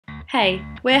Hey,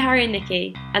 we're Harry and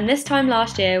Nikki, and this time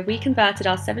last year we converted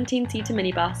our 17-seater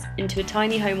minibus into a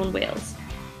tiny home on wheels.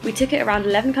 We took it around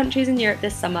 11 countries in Europe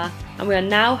this summer, and we are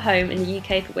now home in the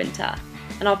UK for winter.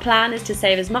 And our plan is to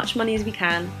save as much money as we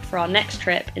can for our next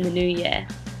trip in the new year.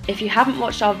 If you haven't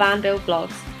watched our van build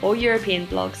vlogs or European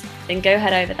vlogs, then go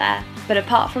head over there. But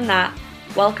apart from that,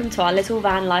 welcome to our little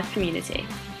van life community.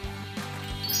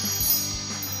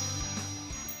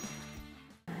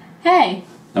 Hey!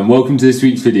 And welcome to this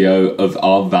week's video of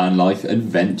our van life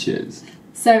adventures.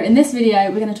 So in this video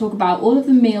we're going to talk about all of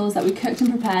the meals that we cooked and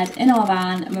prepared in our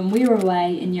van when we were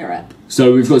away in Europe.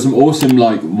 So we've got some awesome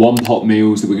one-pot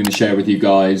meals that we're going to share with you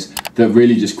guys. They're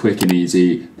really just quick and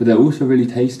easy, but they're also really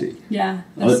tasty. Yeah,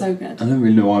 they're so good. I don't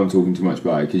really know why I'm talking too much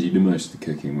about it, because you did most of the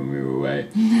cooking when we were away.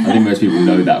 I think most people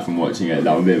know that from watching it,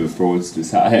 that I'm a bit of a fraudster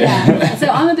sat here. Yeah. So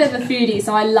I'm a bit of a foodie,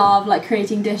 so I love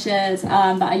creating dishes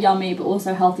that are yummy but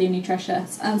also healthy and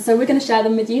nutritious. And so we're going to share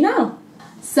them with you now.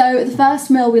 So the first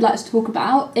meal we'd like to talk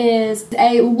about is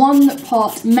a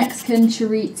one-pot Mexican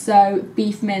chorizo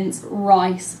beef mince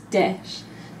rice dish.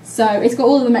 So it's got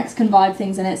all of the Mexican vibe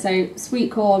things in it, so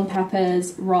sweet corn,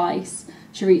 peppers, rice,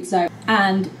 chorizo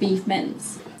and beef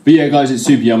mince. But yeah guys, it's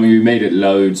super yummy. We made it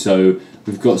loads, so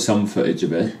we've got some footage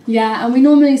of it. Yeah, and we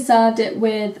normally served it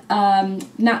with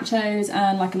nachos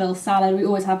and a little salad. We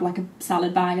always have a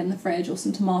salad bag in the fridge or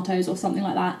some tomatoes or something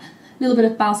like that. A little bit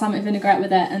of balsamic vinaigrette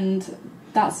with it, and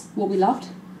that's what we loved.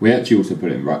 We actually also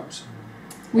put it in wraps.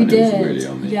 We did. It was really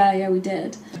yummy. Yeah, we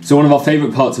did. So one of our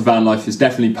favourite parts of van life is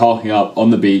definitely parking up on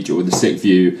the beach or with a sick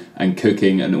view and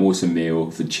cooking an awesome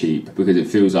meal for cheap, because it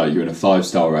feels like you're in a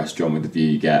 5-star restaurant with the view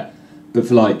you get, but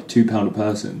for £2 a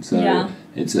person. So yeah.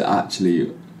 It's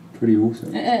actually pretty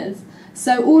awesome. It is.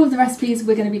 So all of the recipes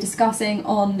we're going to be discussing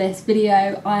on this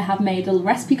video, I have made little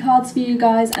recipe cards for you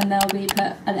guys, and they'll be put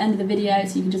at the end of the video,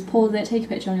 so you can just pause it, take a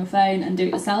picture on your phone and do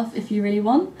it yourself if you really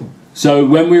want. So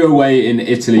when we were away in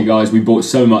Italy guys, we bought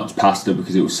so much pasta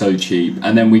because it was so cheap,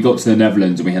 and then we got to the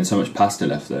Netherlands and we had so much pasta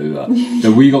left over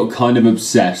that we got kind of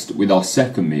obsessed with our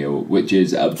second meal, which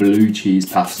is a blue cheese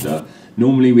pasta.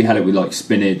 Normally we had it with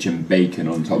spinach and bacon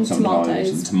on top sometimes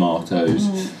and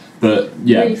tomatoes. But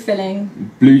yeah, really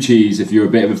filling. Blue cheese, if you're a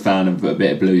bit of a fan of a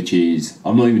bit of blue cheese,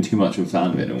 I'm not even too much of a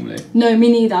fan of it normally. No,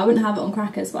 me neither. I wouldn't have it on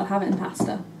crackers, but I'd have it in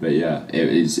pasta. But yeah,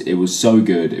 it was so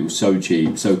good, it was so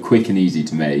cheap, so quick and easy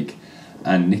to make,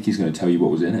 and Nikki's going to tell you what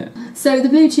was in it. So the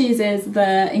blue cheese is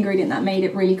the ingredient that made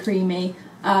it really creamy,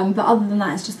 but other than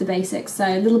that it's just the basics. So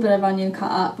a little bit of onion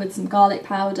cut up with some garlic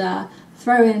powder,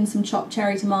 throw in some chopped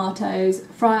cherry tomatoes,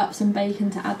 fry up some bacon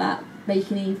to add that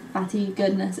bacony, fatty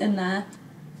goodness in there.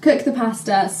 Cook the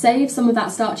pasta, save some of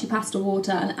that starchy pasta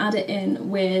water and add it in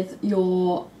with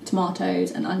your tomatoes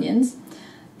and onions.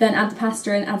 Then add the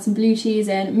pasta in, add some blue cheese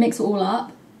in, mix it all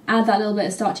up, add that little bit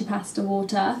of starchy pasta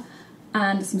water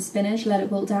and some spinach, let it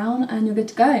boil down and you're good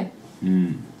to go.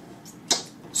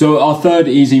 So our third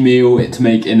easy meal to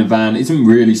make in a van isn't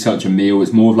really such a meal,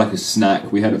 it's more of a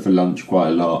snack. We had it for lunch quite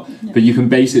a lot, but you can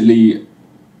basically...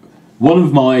 One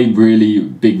of my really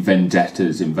big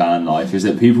vendettas in van life is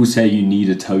that people say you need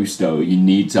a toaster or you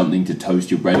need something to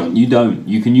toast your bread on. You don't.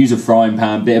 You can use a frying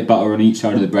pan, bit of butter on each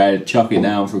side of the bread, chuck it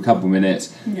down for a couple of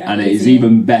minutes, and it is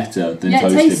even better than toasted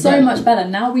bread. Yeah, it tastes so much better.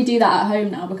 Now we do that at home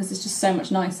now because it's just so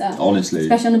much nicer. Honestly.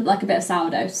 Especially on a bit of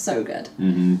sourdough, so good.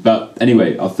 But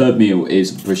anyway, our third meal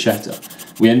is bruschetta.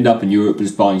 We end up in Europe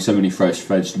just buying so many fresh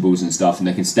vegetables and stuff, and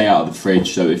they can stay out of the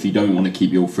fridge, so if you don't want to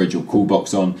keep your fridge or cool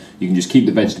box on, you can just keep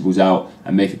the vegetables out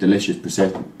and make a delicious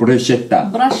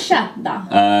bruschetta.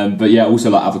 But yeah,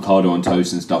 also avocado on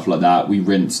toast and stuff like that. We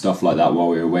rinsed stuff like that while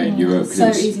we were away in Europe. So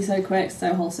easy, so quick,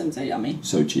 so wholesome, so yummy.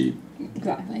 So cheap.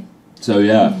 Exactly. So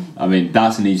yeah, I mean,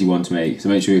 that's an easy one to make, so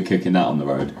make sure you're cooking that on the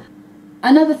road.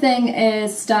 Another thing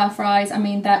is stir fries. I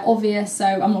mean, they're obvious, so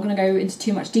I'm not going to go into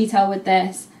too much detail with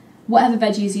this. Whatever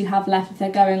veggies you have left, if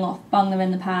they're going off, bung them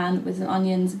in the pan with some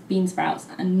onions, bean sprouts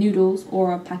and noodles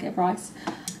or a packet of rice.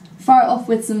 Fry it off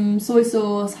with some soy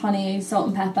sauce, honey, salt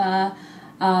and pepper,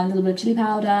 a little bit of chili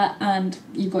powder, and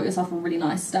you've got yourself a really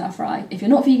nice stir fry. If you're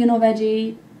not vegan or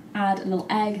veggie, add a little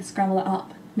egg, scramble it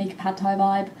up, make a pad thai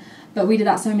vibe. But we did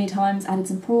that so many times, added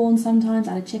some prawns sometimes,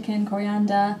 added chicken,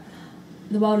 coriander.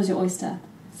 The world is your oyster.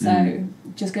 So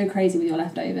just go crazy with your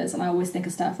leftovers, and I always think a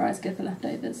stir fry is good for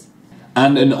leftovers.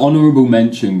 And an honourable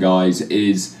mention, guys,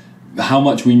 is how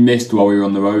much we missed while we were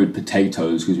on the road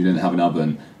potatoes because we didn't have an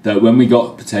oven. That when we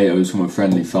got potatoes from a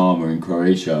friendly farmer in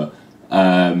Croatia,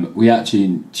 we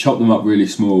actually chopped them up really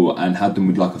small and had them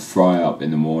with a fry up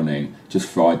in the morning. Just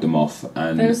fried them off,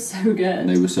 and they were so good.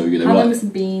 They were so good. They were like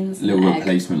some beans, little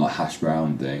replacement hash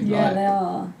brown thing. Yeah, they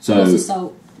are. So lots of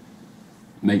salt.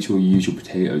 make sure you use your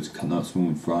potatoes to cut that small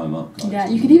and fry them up, guys. Yeah,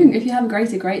 you could even, if you have a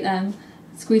grater, grate them,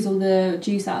 squeeze all the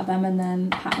juice out of them, and then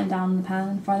pat them down in the pan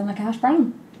and fry them like a hash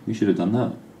brown. We should have done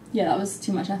that. Yeah, that was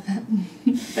too much effort.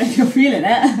 But if you're feeling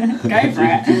it, go for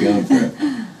it. Keep going for it.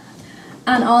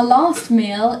 And our last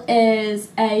meal is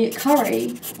a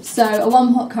curry. So a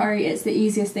one pot curry, it's the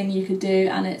easiest thing you could do,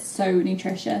 and it's so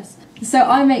nutritious. So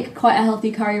I make quite a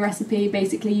healthy curry recipe,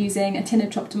 basically using a tin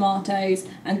of chopped tomatoes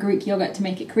and Greek yogurt to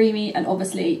make it creamy, and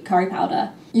obviously curry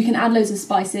powder. You can add loads of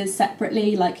spices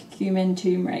separately, like cumin,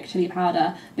 turmeric, chili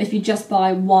powder, but if you just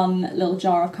buy one little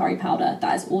jar of curry powder,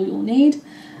 that is all you'll need.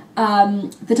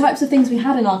 The types of things we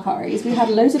had in our curries, we had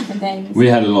loads of different things. We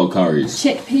had a lot of curries.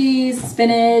 Chickpeas,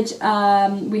 spinach,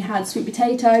 we had sweet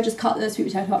potato, just cut the sweet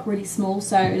potato up really small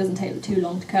so it doesn't take too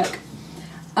long to cook.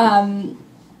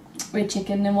 We had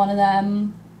chicken in one of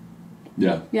them.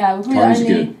 Yeah. Yeah, we're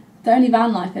probably the only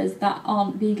van lifers that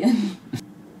aren't vegan.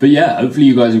 But yeah, hopefully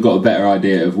you guys have got a better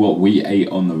idea of what we ate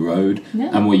on the road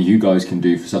and what you guys can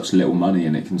do for such little money,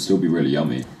 and it can still be really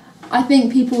yummy. I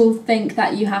think people think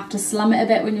that you have to slum it a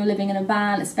bit when you're living in a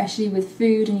van, especially with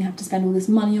food, and you have to spend all this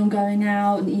money on going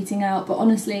out and eating out. But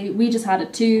honestly, we just had a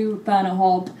 2-burner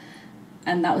hob,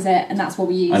 and that was it, and that's what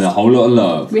we used. And a whole lot of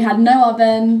love. We had no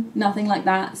oven, nothing like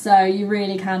that, so you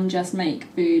really can just make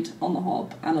food on the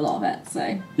hob, and a lot of it.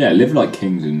 So yeah, live like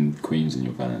kings and queens in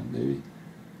your van, baby.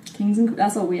 Kings and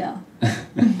that's all we are.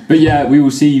 But yeah, we will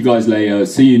see you guys later.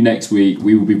 See you next week.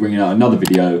 We will be bringing out another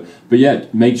video. But yeah,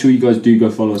 make sure you guys do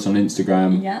go follow us on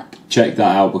Instagram. Yep. Check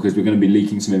that out, because we're going to be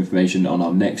leaking some information on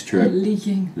our next trip.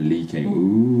 Leaking.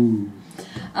 Ooh.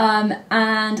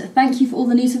 And thank you for all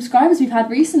the new subscribers we've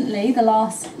had recently. The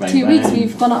last Bang, 2 weeks bang.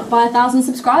 we've gone up by 1,000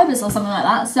 subscribers or something like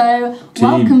that. So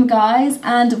welcome, guys,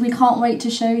 and we can't wait to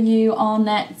show you our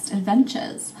next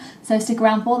adventures. So stick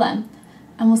around for them,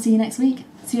 and we'll see you next week.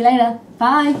 See you later.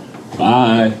 Bye.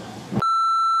 Bye.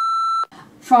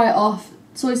 Fry it off.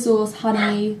 Soy sauce,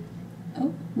 honey.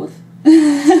 Oh, woof.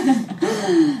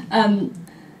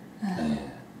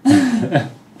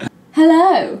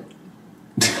 Hello.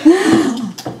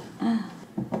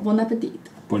 Buon appetito.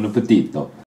 Buon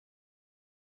appetito.